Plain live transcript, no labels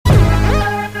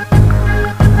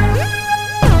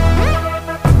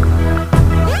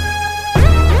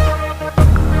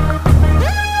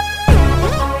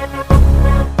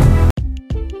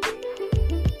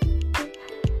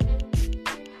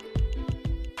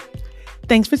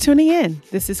Thanks for tuning in.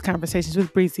 This is Conversations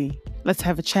with Breezy. Let's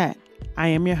have a chat. I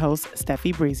am your host,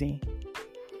 Steffi Breezy.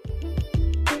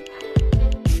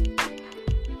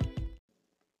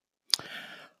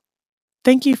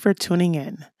 Thank you for tuning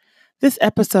in. This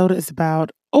episode is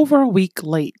about over a week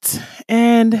late,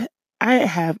 and I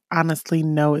have honestly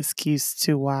no excuse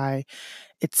to why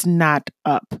it's not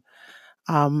up.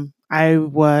 I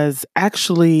was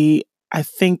actually, I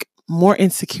think, more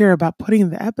insecure about putting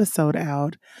the episode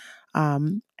out,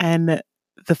 and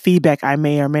the feedback I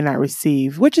may or may not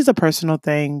receive, which is a personal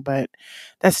thing, but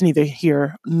that's neither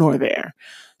here nor there.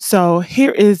 So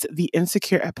here is the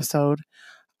insecure episode.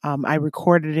 I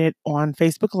recorded it on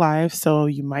Facebook Live, so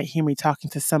you might hear me talking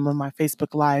to some of my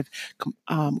Facebook Live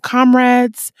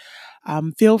comrades.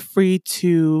 Feel free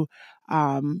to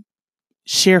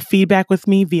share feedback with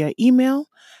me via email,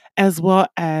 as well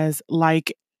as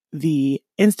like the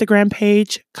Instagram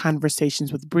page,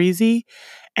 Conversations with Breezy,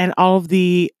 and all of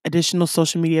the additional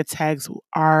social media tags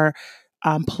are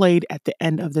played at the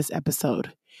end of this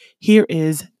episode. Here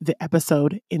is the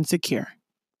episode Insecure.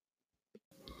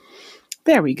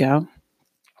 There we go.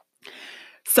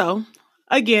 So,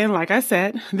 again, like I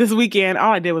said, this weekend,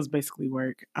 all I did was basically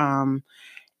work. And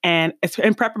it's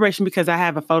in preparation because I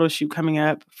have a photo shoot coming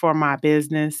up for my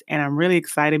business. And I'm really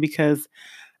excited because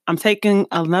I'm taking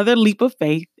another leap of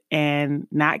faith and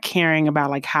not caring about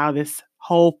like how this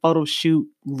whole photo shoot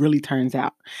really turns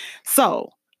out. So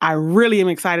I really am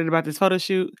excited about this photo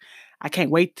shoot. I can't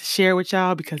wait to share with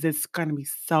y'all because it's going to be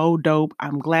so dope.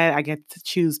 I'm glad I get to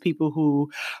choose people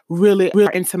who really are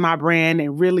into my brand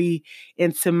and really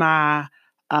into my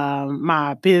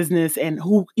business and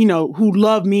who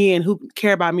love me and who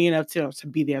care about me enough to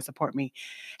be there and support me.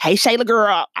 Hey, Shayla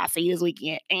girl, I see you this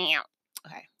weekend. Damn.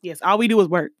 Okay. Yes, all we do is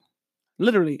work.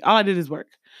 Literally, all I did is work.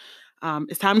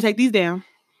 It's time to take these down.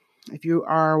 If you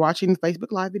are watching the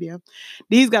Facebook Live video,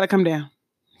 these got to come down.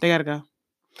 They got to go.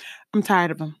 I'm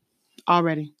tired of them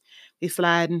already. They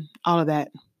sliding, all of that.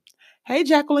 Hey,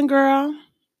 Jacqueline girl.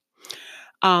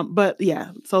 But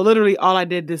yeah, so literally all I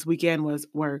did this weekend was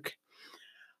work.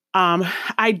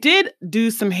 I did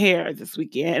do some hair this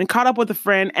weekend and caught up with a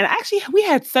friend. And actually, we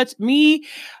had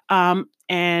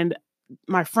and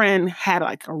my friend had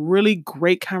like a really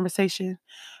great conversation.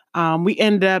 We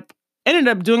ended up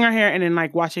doing our hair and then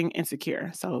like watching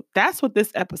Insecure. So that's what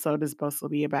this episode is supposed to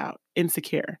be about,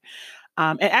 Insecure.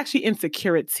 And actually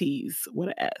Insecurities with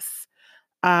an S.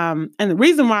 And the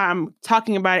reason why I'm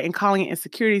talking about it and calling it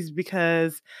Insecurities is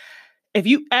because if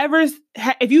you've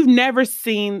never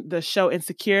seen the show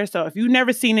Insecure, so if you've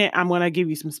never seen it, I'm going to give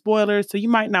you some spoilers. So you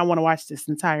might not want to watch this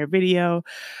entire video,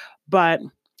 but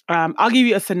I'll give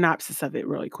you a synopsis of it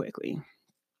really quickly.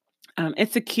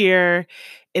 Insecure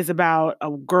is about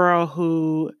a girl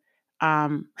who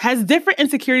has different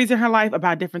insecurities in her life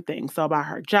about different things. So about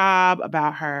her job,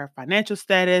 about her financial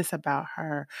status, about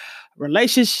her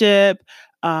relationship.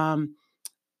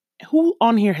 Who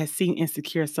on here has seen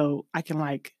Insecure? So I can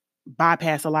like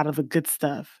bypass a lot of the good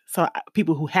stuff. So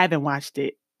people who haven't watched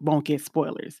it won't get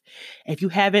spoilers. If you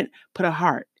haven't, put a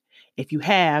heart. If you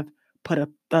have, put a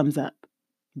thumbs up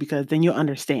because then you'll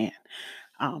understand.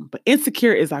 But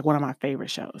Insecure is like one of my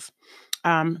favorite shows.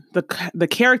 The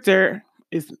character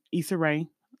is Issa Rae,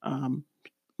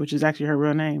 which is actually her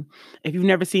real name. If you've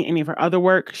never seen any of her other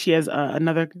work, she has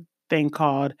another thing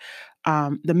called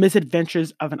The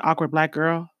Misadventures of an Awkward Black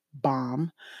Girl,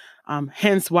 Bomb.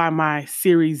 Hence why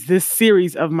this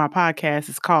series of my podcast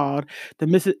is called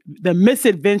The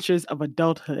Misadventures of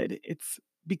Adulthood. It's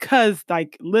because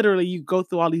like literally you go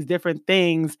through all these different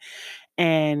things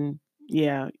and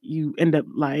yeah, you end up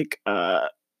like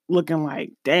looking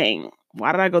like, dang,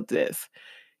 why did I go through this?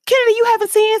 Kennedy, you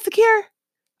haven't seen Insecure?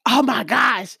 Oh my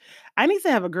gosh. I need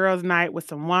to have a girls' night with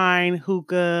some wine,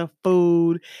 hookah,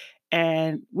 food.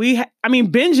 And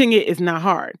binging it is not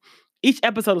hard. Each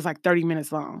episode is like 30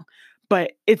 minutes long,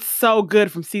 but it's so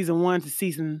good from season 1 to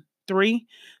season 3.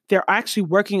 They're actually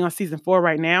working on season 4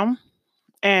 right now.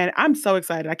 And I'm so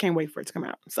excited. I can't wait for it to come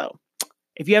out. So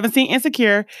if you haven't seen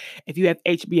Insecure, if you have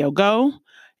HBO Go,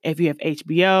 if you have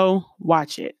HBO,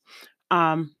 watch it.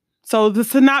 So the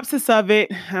synopsis of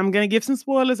it, I'm going to give some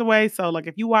spoilers away. So like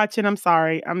if you watch it, I'm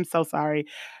sorry. I'm so sorry.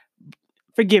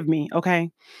 Forgive me,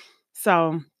 okay?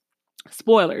 So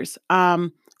spoilers.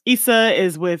 Issa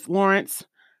is with Lawrence.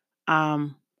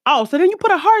 So then you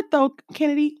put a heart though,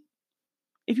 Kennedy.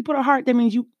 If you put a heart, that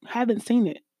means you haven't seen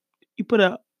it. You put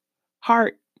a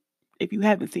heart if you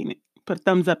haven't seen it. Put a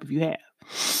thumbs up if you have.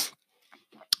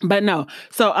 But no.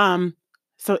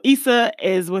 So Issa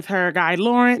is with her guy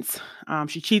Lawrence.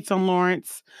 She cheats on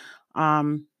Lawrence.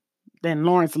 Then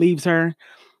Lawrence leaves her.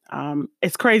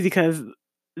 It's crazy because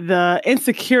the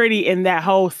insecurity in that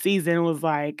whole season was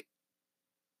like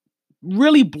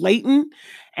really blatant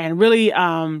and really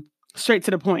straight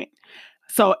to the point.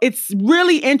 So it's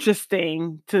really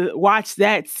interesting to watch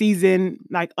that season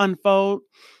like unfold.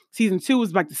 Season 2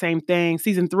 was like the same thing.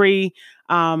 Season 3,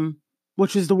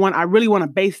 which is the one I really want to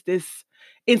base this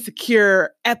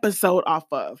insecure episode off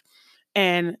of.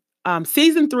 And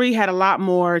season 3 had a lot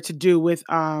more to do with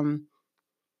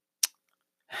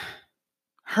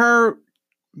her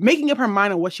making up her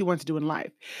mind on what she wants to do in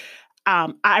life.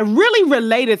 I really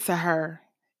related to her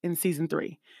in season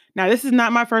 3. Now, this is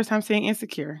not my first time seeing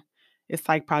Insecure. It's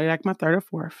like probably like my third or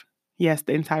fourth. Yes,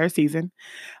 the entire season.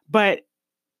 But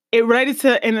it related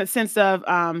to in the sense of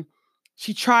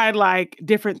she tried like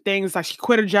different things. Like she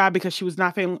quit her job because she was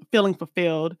not feeling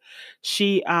fulfilled.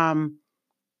 She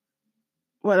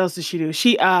what else did she do?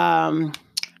 She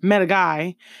met a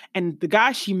guy, and the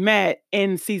guy she met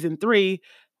in season 3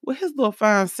 with his little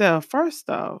fine self. First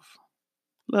off,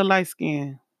 little light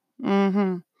skin.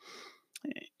 Mm-hmm.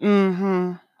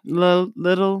 Mm-hmm.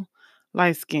 Little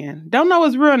light skin. Don't know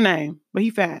his real name, but he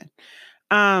fine.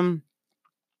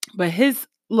 But his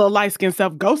little light skin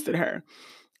self ghosted her.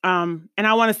 And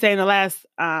I want to say in the last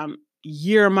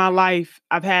year of my life,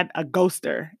 I've had a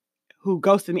ghoster who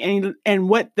ghosted me. And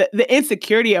what the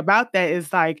insecurity about that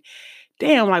is like,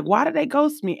 damn, like, why did they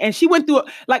ghost me? And she went through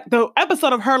like the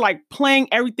episode of her like playing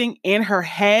everything in her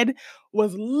head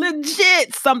was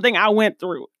legit something I went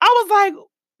through. I was like,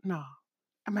 no.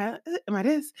 Am I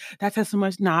this? That's so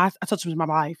much. Nah, I touched my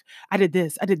life. I did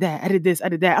this. I did that. I did this. I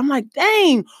did that. I'm like,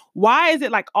 dang, why is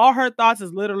it like all her thoughts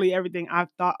is literally everything I've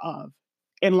thought of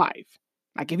in life?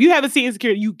 Like, if you haven't seen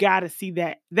Insecure, you gotta see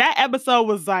that. That episode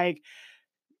was like,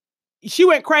 she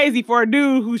went crazy for a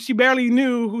dude who she barely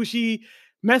knew, who she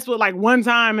messed with like one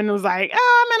time and was like,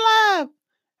 oh, I'm in love.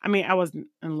 I mean, I wasn't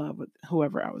in love with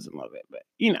whoever I was in love with, but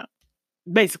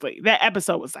basically that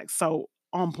episode was like so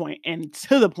on point and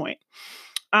to the point.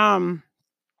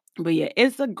 But yeah,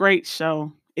 it's a great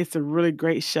show. It's a really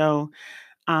great show.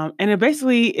 And it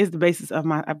basically is the basis of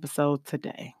my episode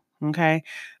today. Okay.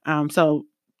 So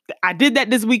I did that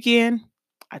this weekend.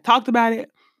 I talked about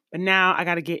it, but now I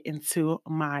got to get into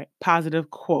my positive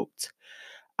quote.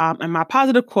 And my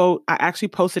positive quote, I actually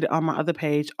posted it on my other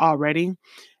page already.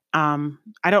 I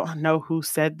don't know who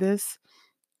said this,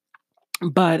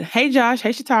 but hey, Josh,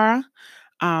 hey, Shatara.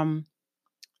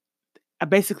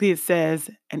 Basically, it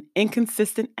says an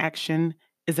inconsistent action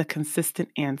is a consistent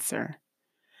answer.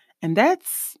 And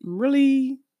that's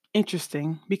really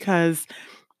interesting because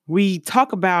we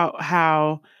talk about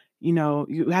how,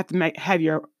 you have to have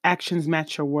your actions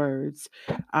match your words.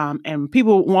 And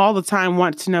people all the time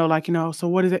want to know, like, so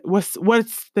what is it?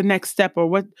 What's the next step, or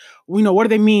what do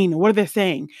they mean? What are they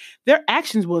saying? Their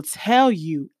actions will tell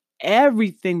you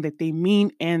everything that they mean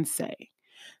and say,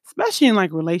 especially in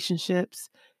like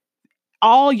relationships.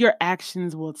 All your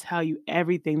actions will tell you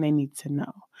everything they need to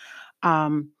know.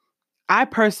 I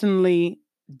personally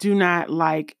do not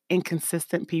like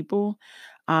inconsistent people.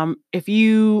 If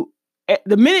you,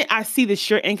 the minute I see that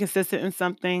you're inconsistent in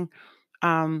something,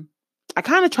 I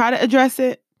kind of try to address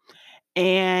it.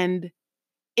 And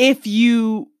if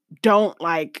you don't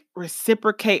like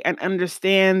reciprocate and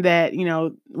understand that,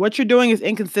 what you're doing is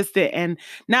inconsistent and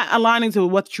not aligning to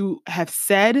what you have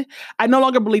said, I no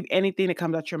longer believe anything that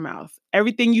comes out your mouth.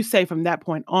 Everything you say from that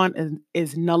point on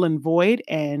is null and void.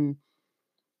 And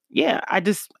yeah, I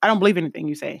don't believe anything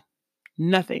you say.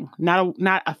 Nothing,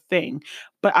 not a thing.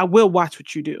 But I will watch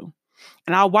what you do.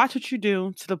 And I'll watch what you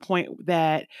do to the point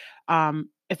that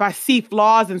if I see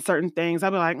flaws in certain things,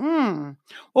 I'll be like, well,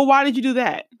 why did you do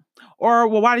that? Or,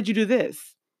 well, why did you do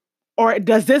this? Or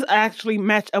does this actually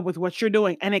match up with what you're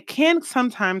doing? And it can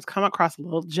sometimes come across a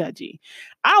little judgy.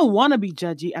 I don't want to be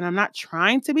judgy, and I'm not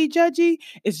trying to be judgy.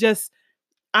 It's just,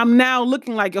 I'm now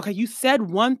looking like, okay, you said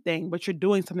one thing, but you're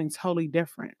doing something totally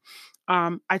different.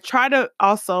 I try to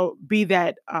also be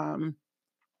that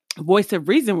voice of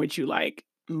reason with you, like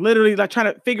literally like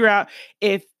trying to figure out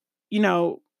if,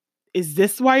 is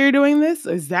this why you're doing this?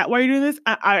 Is that why you're doing this?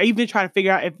 I even try to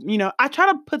figure out if, I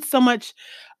try to put so much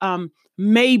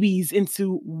maybes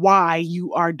into why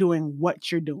you are doing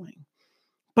what you're doing.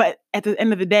 But at the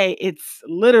end of the day, it's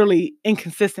literally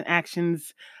inconsistent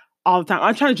actions all the time.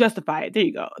 I'm trying to justify it. There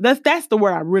you go. That's the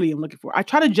word I really am looking for. I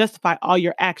try to justify all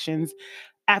your actions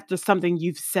after something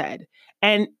you've said.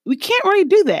 And we can't really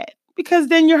do that because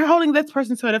then you're holding this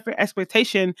person to a different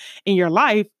expectation in your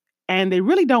life. And they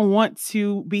really don't want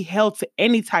to be held to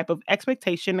any type of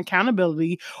expectation,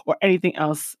 accountability, or anything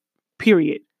else,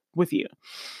 period, with you.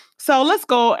 So let's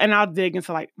go and I'll dig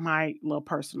into like my little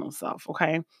personal self.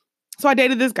 Okay. So I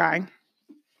dated this guy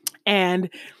And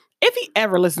if he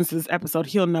ever listens to this episode,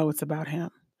 he'll know it's about him.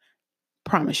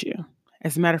 Promise you.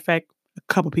 As a matter of fact, a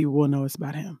couple people will know it's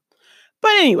about him.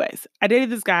 But anyways, I dated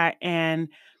this guy, and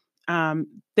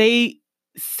they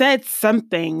said some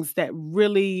things that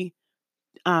really,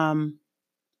 how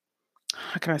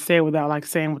can I say it without like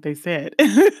saying what they said?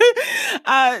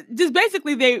 Just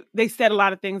basically, they said a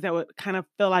lot of things that would kind of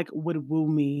feel like would woo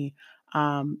me.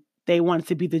 They wanted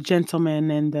to be the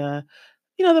gentleman and the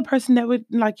person that would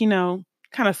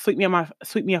kind of sweep me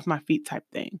off my feet type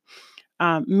thing.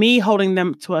 Me holding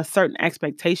them to a certain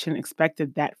expectation,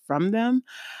 expected that from them.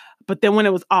 But then when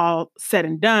it was all said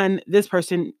and done, this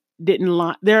person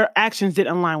their actions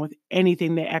didn't align with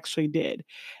anything they actually did.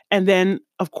 And then,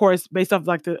 of course, based off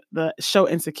like the show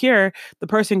Insecure, the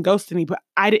person ghosted me, but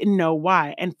I didn't know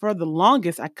why. And for the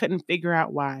longest, I couldn't figure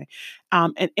out why.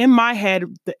 And in my head,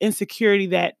 the insecurity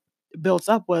that built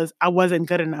up was I wasn't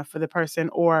good enough for the person,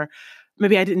 or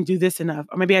maybe I didn't do this enough,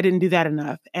 or maybe I didn't do that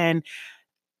enough. And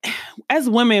as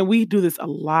women, we do this a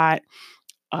lot.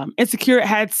 Insecure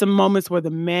had some moments where the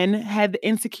men had the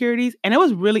insecurities, and it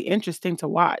was really interesting to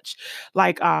watch.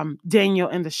 Like Daniel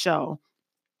in the show.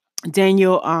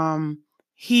 Daniel,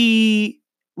 he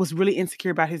was really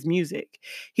insecure about his music.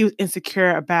 He was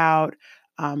insecure about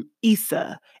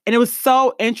Issa. And it was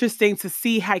so interesting to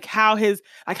see how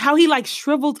he like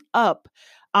shriveled up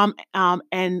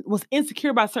and was insecure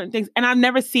about certain things. And I've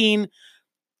never seen,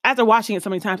 after watching it so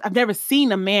many times, I've never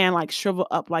seen a man like shrivel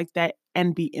up like that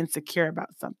and be insecure about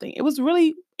something. It was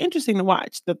really interesting to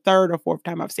watch the third or fourth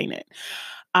time I've seen it.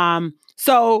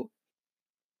 So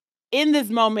in this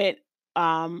moment,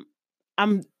 I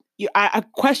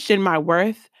question my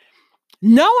worth,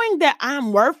 knowing that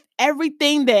I'm worth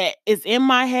everything that is in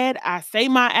my head. I say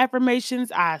my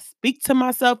affirmations. I speak to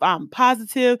myself. I'm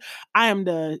positive. I am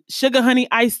the sugar honey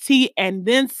iced tea and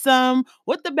then some,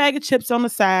 with the bag of chips on the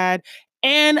side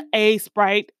and a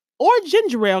Sprite or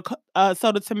ginger ale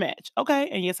soda to match. Okay.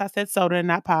 And yes, I said soda and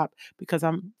not pop because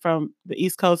I'm from the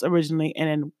East Coast originally and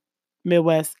in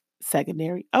Midwest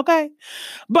secondary. Okay.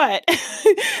 But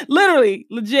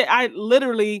legit, I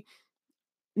literally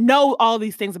know all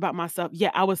these things about myself.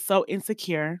 Yeah, I was so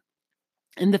insecure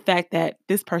in the fact that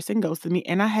this person ghosted me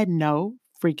and I had no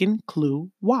freaking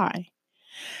clue why.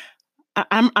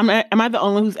 Am I the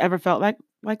only one who's ever felt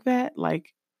like that?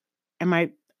 Like, am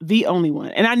I the only one?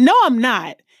 And I know I'm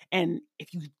not. And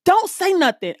if you don't say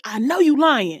nothing, I know you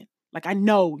lying. Like, I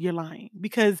know you're lying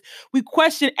because we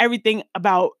question everything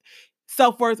about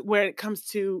self-worth when it comes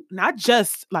to not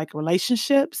just like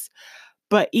relationships,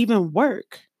 but even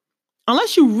work.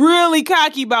 Unless you really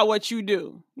cocky about what you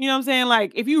do. You know what I'm saying?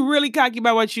 Like, if you really cocky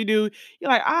about what you do, you're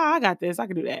like, I got this. I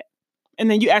can do that. And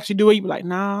then you actually do it. You be like,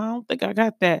 nah, I don't think I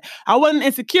got that. I wasn't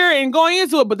insecure in going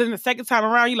into it. But then the second time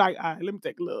around, you're like, all right, let me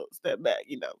take a little step back,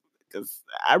 because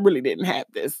I really didn't have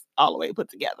this all the way put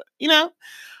together,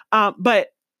 But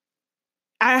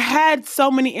I had so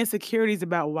many insecurities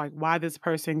about like why this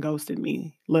person ghosted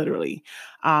me, literally.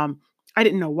 I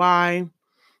didn't know why.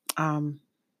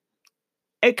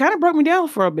 It kind of broke me down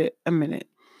for a minute.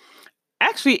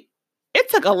 Actually, it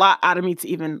took a lot out of me to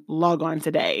even log on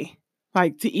today,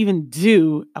 like to even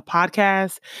do a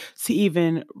podcast, to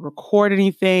even record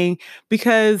anything,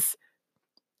 because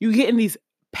you get in these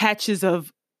patches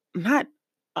of not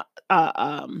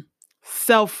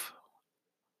self,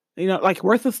 like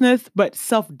worthlessness, but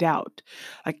self-doubt.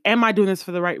 Like, am I doing this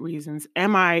for the right reasons?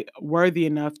 Am I worthy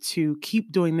enough to keep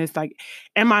doing this? Like,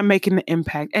 am I making the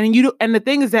impact? And the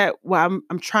thing is that what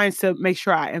I'm trying to make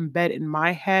sure I embed in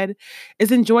my head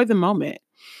is enjoy the moment.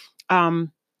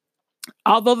 Um,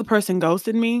 Although the person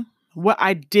ghosted me, what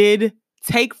I did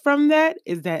take from that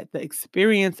is that the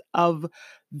experience of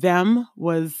them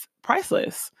was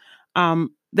priceless.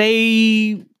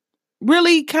 They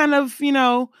really kind of,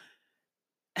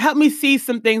 helped me see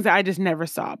some things that I just never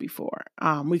saw before.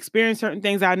 We experienced certain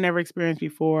things I'd never experienced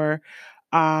before.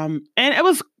 And it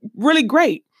was really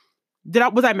great.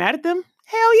 Was I mad at them?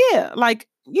 Hell yeah. Like,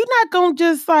 you're not gonna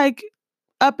just like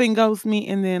up and ghost me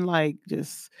and then like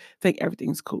just think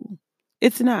everything's cool.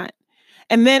 It's not.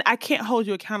 And then I can't hold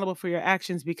you accountable for your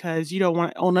actions because you don't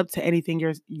want to own up to anything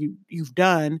you've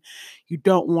done. You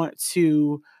don't want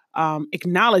to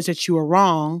acknowledge that you were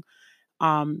wrong.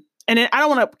 And then I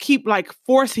don't want to keep like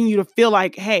forcing you to feel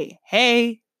like, hey,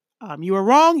 you were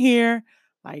wrong here.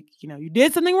 Like, you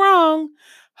did something wrong.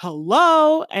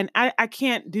 Hello. And I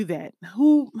can't do that.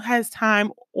 Who has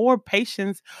time or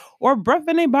patience or breath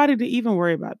in their body to even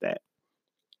worry about that?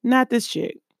 Not this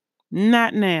chick.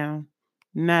 Not now.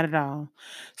 Not at all.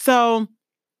 So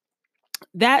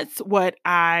that's what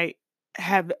I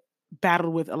have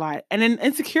battled with a lot. And then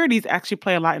insecurities actually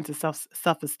play a lot into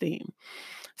self-esteem.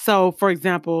 So, for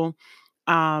example,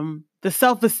 the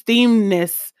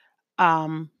self-esteemness,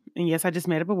 and yes, I just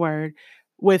made up a word,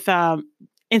 with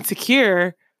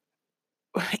insecure,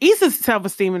 Issa's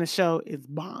self-esteem in the show is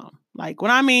bomb. Like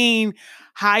when I mean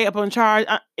high up on charge,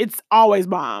 it's always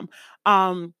bomb.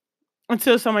 Um,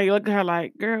 until somebody look at her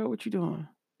like, girl, what you doing?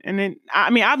 And then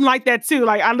I mean, I'm like that too.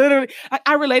 Like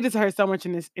I related to her so much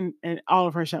in all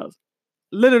of her shows.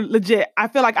 Literally legit. I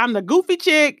feel like I'm the goofy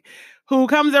chick who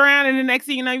comes around and the next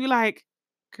thing you know, you're like,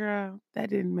 girl, that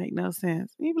didn't make no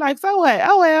sense. And you be like, so what?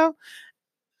 Oh well.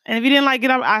 And if you didn't like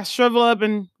it, I shrivel up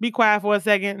and be quiet for a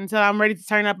second until I'm ready to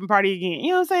turn up and party again.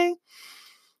 You know what I'm saying?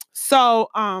 So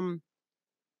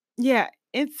yeah,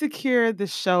 Insecure, the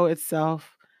show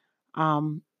itself,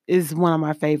 is one of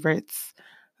my favorites.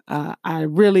 I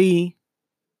really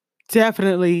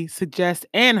definitely suggest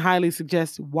and highly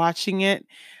suggest watching it,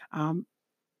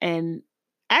 and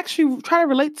actually try to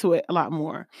relate to it a lot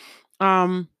more.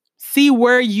 See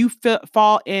where you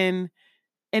fall in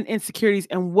insecurities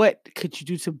and what could you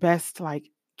do to best like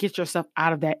get yourself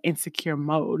out of that insecure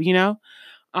mode.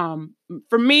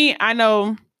 For me, I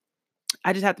know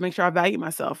I just have to make sure I value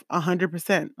myself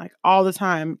 100%, like all the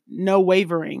time, no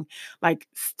wavering, like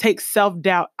take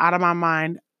self-doubt out of my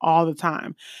mind all the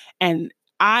time. And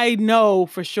I know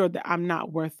for sure that I'm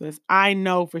not worthless. I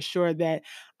know for sure that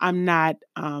I'm not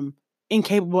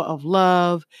incapable of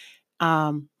love.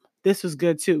 Um this was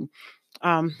good too.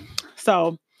 Um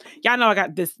so y'all know I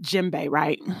got this Jimbei,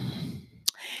 right?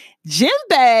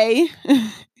 Jimbei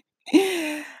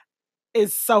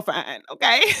is so fine,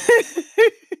 okay?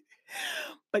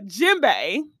 But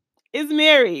Jimbei is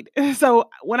married. So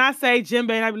when I say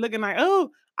Jimbei, I be looking like,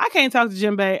 oh, I can't talk to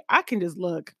Jimbei. I can just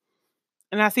look.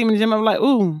 And I see him in the gym, I'm like,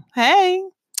 ooh, hey,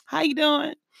 how you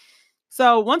doing?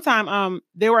 So one time,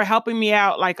 they were helping me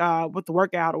out, like, with the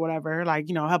workout or whatever, like,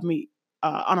 helping me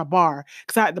on a bar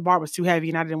because the bar was too heavy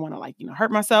and I didn't want to like,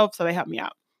 hurt myself. So they helped me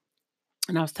out.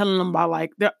 And I was telling them about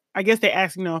like, I guess they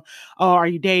asked, oh, are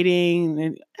you dating?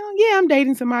 And yeah, I'm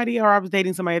dating somebody, or I was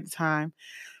dating somebody at the time.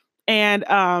 And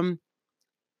I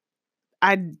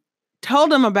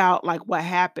told him about like what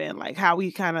happened, like how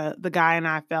we the guy and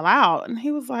I fell out. And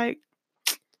he was like,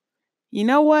 you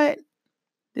know what?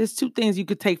 There's two things you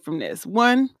could take from this.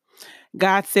 One,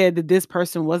 God said that this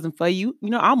person wasn't for you.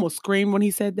 I almost screamed when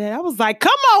he said that. I was like,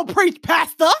 come on, preach,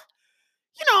 pastor.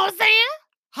 You know what I'm saying?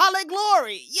 Hallelujah,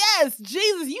 glory. Yes,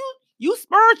 Jesus, you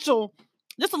spiritual.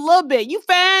 Just a little bit. You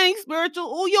fine,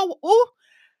 spiritual. Ooh,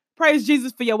 praise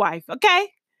Jesus for your wife, okay?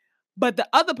 But the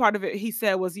other part of it, he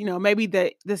said, was, maybe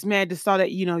that this man just saw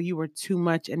that, you were too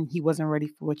much and he wasn't ready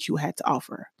for what you had to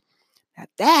offer. Now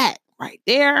that right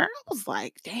there, I was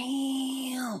like,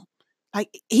 damn. Like,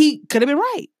 he could have been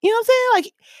right. You know what I'm saying?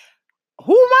 Like,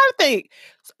 who am I to think?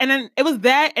 And then it was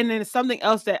that, and then something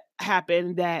else that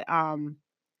happened that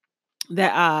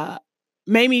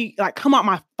made me like come out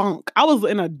my funk. I was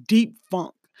in a deep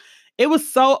funk. It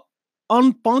was so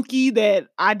unfunky that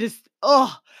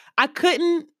I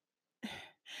couldn't.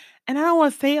 And I don't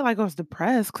want to say it like I was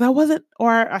depressed because I wasn't,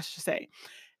 or I should say,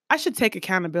 I should take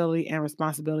accountability and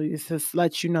responsibility to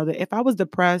let you know that if I was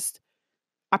depressed,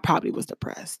 I probably was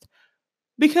depressed.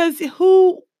 Because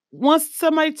who wants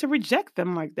somebody to reject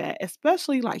them like that?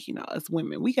 Especially like, as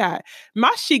women.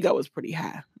 My Shigo is pretty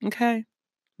high. Okay.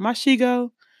 My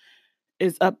Shigo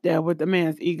is up there with the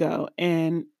man's ego.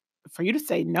 And for you to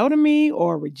say no to me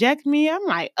or reject me, I'm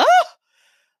like, oh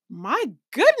my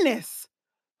goodness.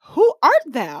 Who art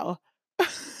thou?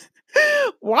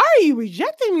 Why are you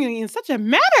rejecting me in such a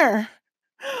manner?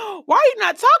 Why are you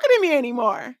not talking to me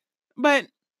anymore? But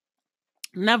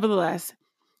nevertheless,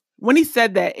 when he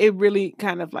said that, it really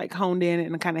kind of like honed in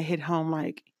and kind of hit home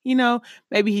like,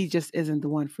 maybe he just isn't the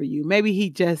one for you. Maybe he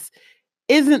just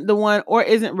isn't the one or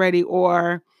isn't ready,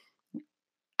 or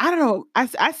I don't know.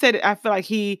 I said it. I feel like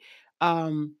he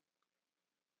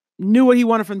knew what he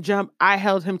wanted from jump. I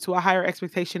held him to a higher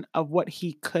expectation of what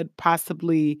he could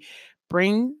possibly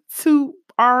bring to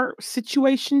our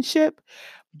situationship.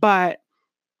 But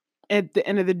at the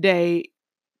end of the day,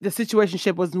 the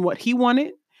situationship wasn't what he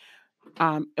wanted.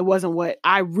 It wasn't what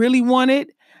I really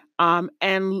wanted.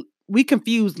 And we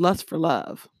confused lust for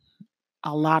love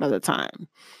a lot of the time.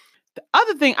 The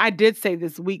other thing I did say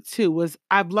this week too was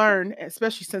I've learned,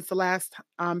 especially since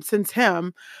since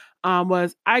him,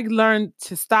 was I learned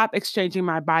to stop exchanging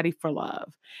my body for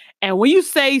love. And when you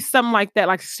say something like that,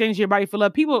 like exchanging your body for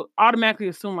love, people automatically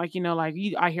assume like, like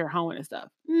you out here hoeing and stuff.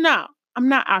 No, I'm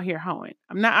not out here hoeing.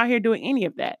 I'm not out here doing any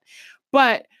of that.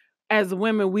 But as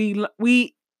women,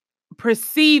 we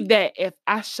perceive that if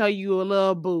I show you a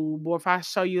little boob or if I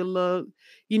show you a little,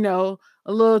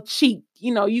 a little cheek,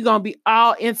 you're gonna be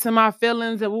all into my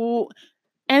feelings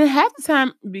and half the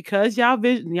time, because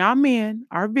y'all men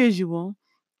are visual,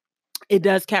 it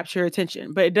does capture your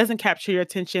attention, but it doesn't capture your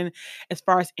attention as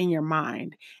far as in your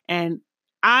mind. And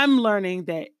I'm learning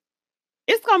that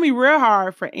it's gonna be real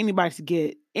hard for anybody to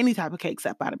get any type of cakes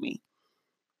up out of me.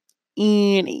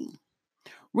 Any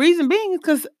reason being is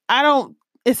because I don't.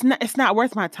 It's not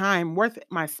worth my time, worth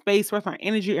my space, worth my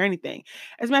energy or anything.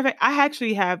 As a matter of fact, I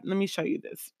actually have. Let me show you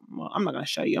this. Well, I'm not gonna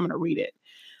show you. I'm gonna read it.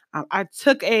 I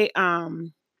took a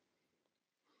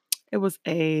It was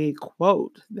a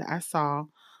quote that I saw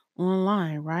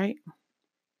online. Right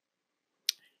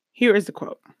here is the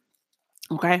quote.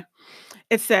 Okay.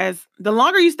 It says, the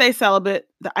longer you stay celibate,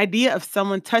 the idea of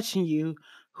someone touching you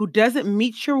who doesn't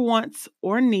meet your wants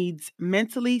or needs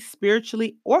mentally,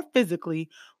 spiritually, or physically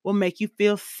will make you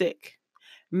feel sick.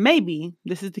 Maybe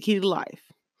this is the key to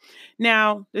life.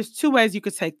 Now, there's two ways you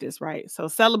could take this, right? So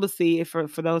celibacy, for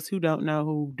those who don't know,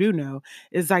 who do know,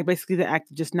 is like basically the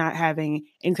act of just not having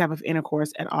any type of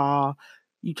intercourse at all.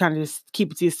 You kind of just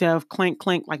keep it to yourself, clink,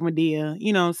 clink, like Medea,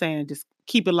 you know what I'm saying? Just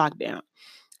keep it locked down.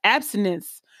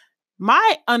 Abstinence,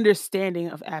 my understanding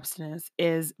of abstinence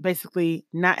is basically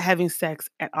not having sex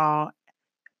at all,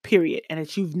 period. And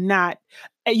that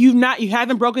you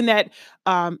haven't broken that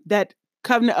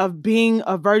covenant of being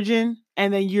a virgin,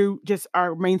 and then you just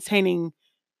are maintaining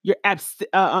your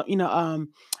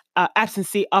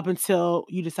abstinency up until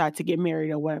you decide to get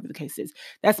married or whatever the case is.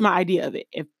 That's my idea of it.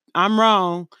 If I'm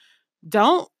wrong,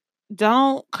 don't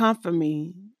don't come for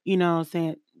me. You know what I'm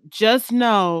saying? Just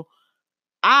know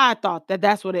I thought that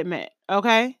that's what it meant.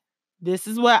 Okay, this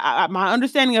is what my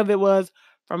understanding of it was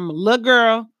from a little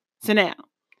girl to now.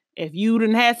 If you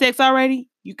didn't have sex already,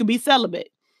 you could be celibate.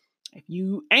 If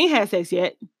you ain't had sex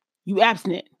yet, you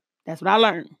abstinent. That's what I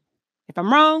learned. If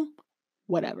I'm wrong,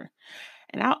 whatever.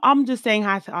 And I'm just saying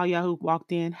hi to all y'all who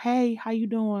walked in. Hey, how you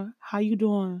doing? How you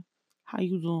doing? How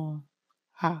you doing?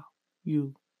 How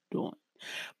you doing?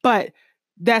 But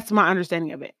that's my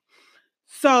understanding of it.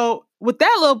 So with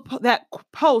that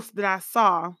post that I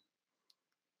saw,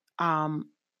 um,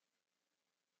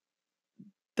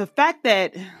 the fact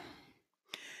that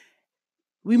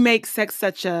we make sex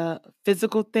such a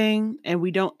physical thing and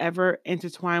we don't ever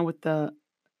intertwine with the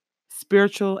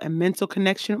spiritual and mental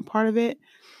connection part of it,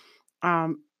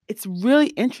 it's really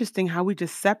interesting how we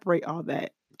just separate all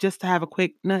that just to have a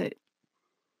quick nut.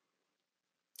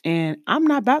 And I'm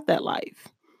not about that life.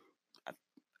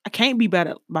 I can't be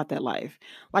better about that life.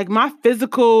 Like my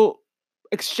physical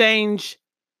exchange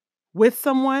with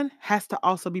someone has to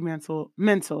also be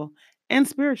mental and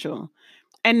spiritual.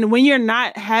 And when you're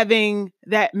not having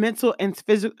that mental and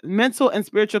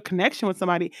spiritual connection with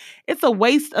somebody, it's a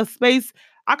waste of space.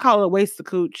 I call it a waste of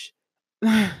cooch.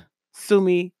 Sue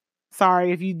me.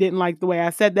 Sorry if you didn't like the way I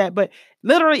said that, but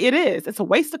literally it is. It's a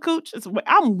waste of cooch.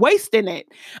 I'm wasting it.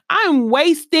 I'm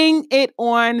wasting it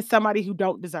on somebody who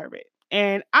don't deserve it.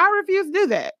 And I refuse to do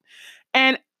that.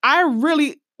 And I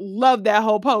really love that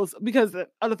whole post because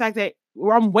of the fact that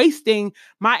I'm wasting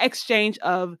my exchange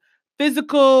of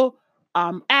physical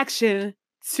action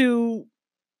to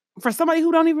for somebody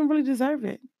who don't even really deserve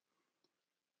it.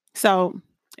 So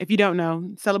if you don't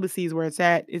know, celibacy is where it's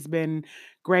at. It's been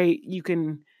great. You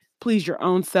can please your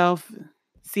own self,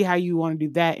 see how you want to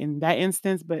do that in that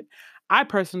instance. But I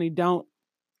personally don't.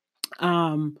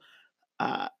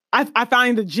 I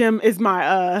find the gym is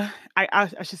my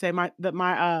I should say my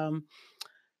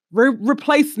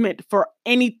replacement for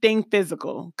anything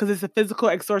physical because it's a physical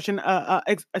exertion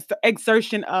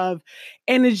of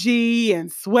energy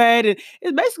and sweat, and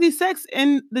it's basically sex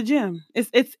in the gym.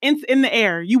 It's in the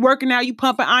air. You working out, you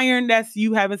pumping iron. That's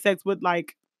you having sex with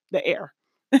like the air,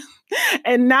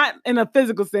 and not in a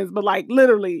physical sense, but like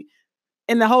literally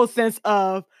in the whole sense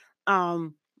of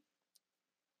um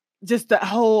just the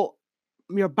whole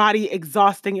your body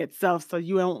exhausting itself so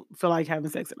you don't feel like having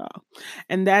sex at all.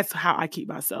 And that's how I keep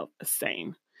myself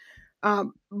sane.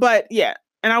 But yeah,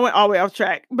 and I went all the way off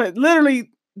track. But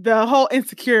literally the whole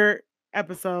insecure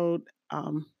episode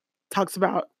talks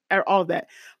about all of that.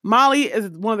 Molly is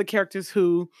one of the characters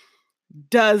who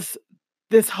does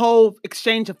this whole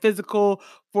exchange of physical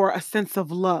for a sense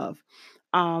of love.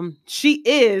 She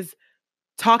is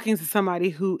talking to somebody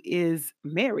who is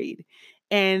married.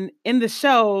 And in the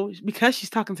show, because she's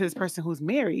talking to this person who's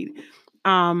married,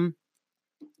 um,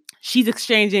 she's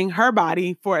exchanging her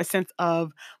body for a sense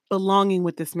of belonging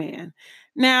with this man.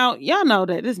 Now, y'all know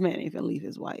that this man ain't gonna leave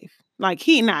his wife. Like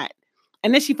he not.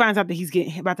 And then she finds out that he's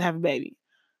getting about to have a baby.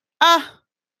 I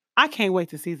can't wait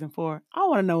to season 4. I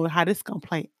want to know how this gonna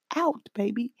play out,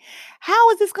 baby.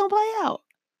 How is this going to play out?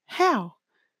 How?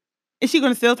 Is she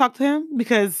going to still talk to him?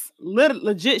 Because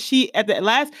legit, she at the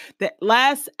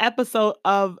last episode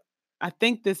of, I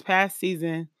think this past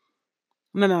season,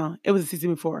 no, it was the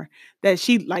season before, that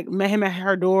she like met him at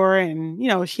her door and,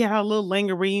 she had a little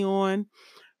lingerie on.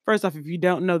 First off, if you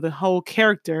don't know the whole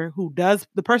character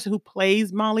the person who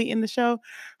plays Molly in the show,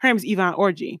 her name is Yvonne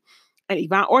Orji. And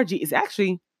Yvonne Orji is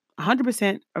actually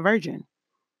 100% a virgin.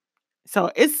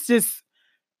 So it's just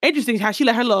interesting how she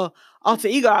let her little alter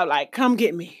ego out, like, come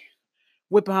get me,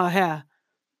 whipping her hair.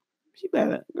 She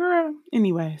better, girl.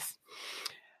 Anyways.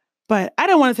 But I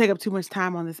don't want to take up too much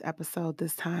time on this episode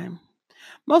this time.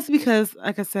 Mostly because,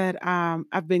 like I said,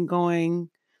 I've been going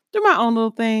through my own little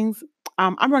things.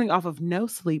 I'm running off of no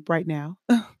sleep right now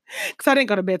because I didn't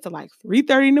go to bed till like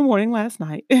 3:30 in the morning last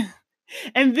night.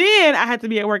 And then I had to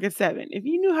be at work at 7. If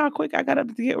you knew how quick I got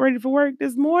up to get ready for work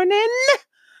this morning,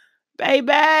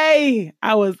 baby,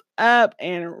 I was up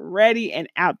and ready and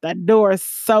out the door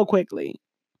so quickly.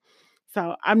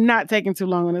 So I'm not taking too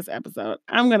long on this episode.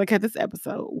 I'm going to cut this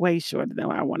episode way shorter than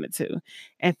what I wanted to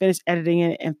and finish editing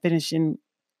it and finishing.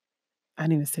 I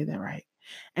didn't even say that right.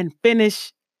 And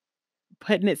finish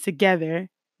putting it together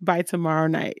by tomorrow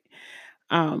night.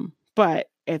 But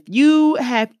if you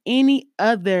have any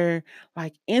other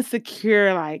like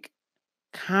insecure like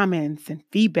comments and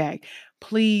feedback,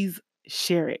 please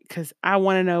share it because I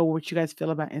want to know what you guys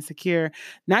feel about Insecure,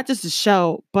 not just the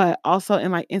show, but also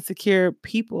in like insecure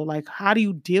people. Like, how do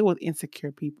you deal with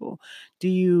insecure people? Do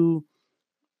you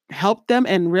help them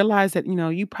and realize that,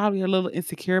 you probably are a little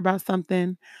insecure about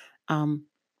something?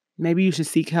 Maybe you should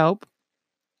seek help,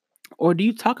 or do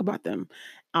you talk about them?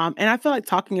 And I feel like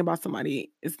talking about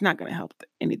somebody is not going to help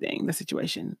anything, the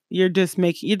situation. You're just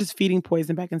feeding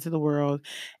poison back into the world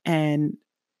and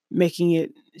making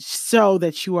it so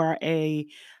that you are a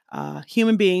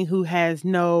human being who has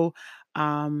no,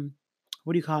 no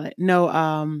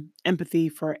empathy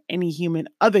for any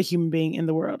other human being in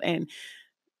the world. And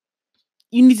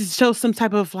you need to show some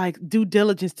type of like due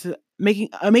diligence to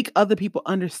make other people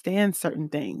understand certain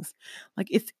things. Like,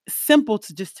 it's simple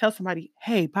to just tell somebody,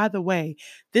 hey, by the way,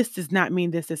 this does not mean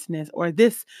this, and this, or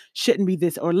this shouldn't be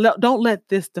this, or don't let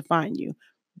this define you.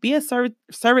 Be a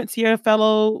servant to your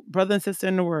fellow brother and sister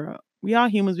in the world. We all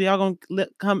humans. We all going to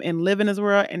come and live in this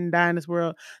world and die in this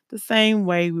world the same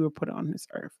way we were put on this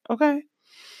earth. Okay?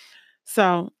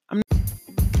 So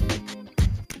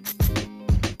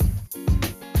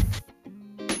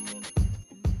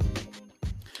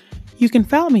you can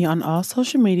follow me on all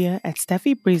social media at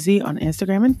Steffi Breezy on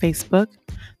Instagram and Facebook.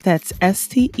 That's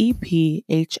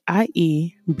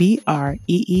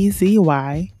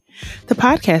STEPHIEBREEZY. The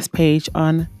podcast page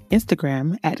on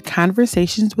Instagram at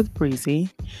Conversations with Breezy.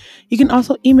 You can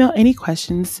also email any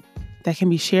questions that can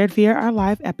be shared via our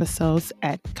live episodes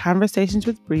at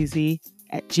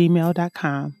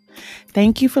conversationswithbreezy@gmail.com.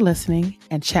 Thank you for listening,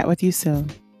 and chat with you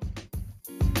soon.